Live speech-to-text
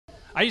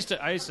I used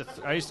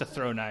to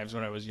throw knives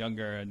when I was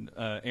younger, and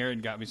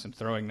Aaron got me some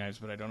throwing knives,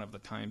 but I don't have the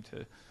time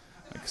to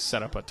like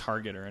set up a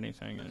target or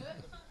anything.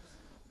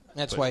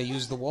 That's why I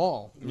used the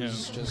wall. It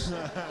was just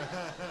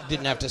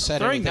didn't have to set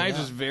throwing anything knives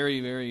up. is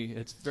very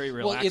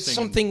relaxing. Well, it's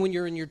something when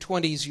you're in your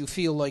 20s, you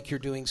feel like you're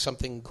doing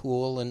something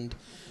cool and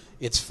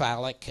it's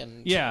phallic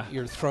and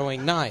you're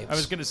throwing knives. I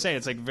was going to say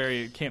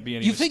it can't be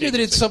any. You figure that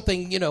it's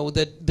something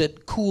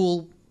that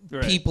cool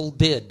people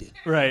did.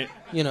 Right.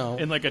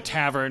 In like a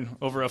tavern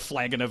over a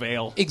flagon of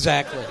ale.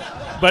 Exactly.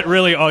 But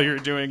really all you're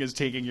doing is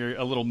taking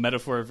a little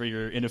metaphor for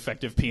your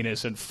ineffective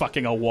penis and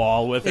fucking a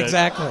wall with it.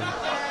 Exactly.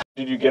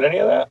 Did you get any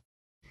of that?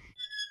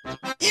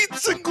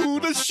 It's a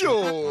good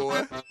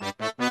show.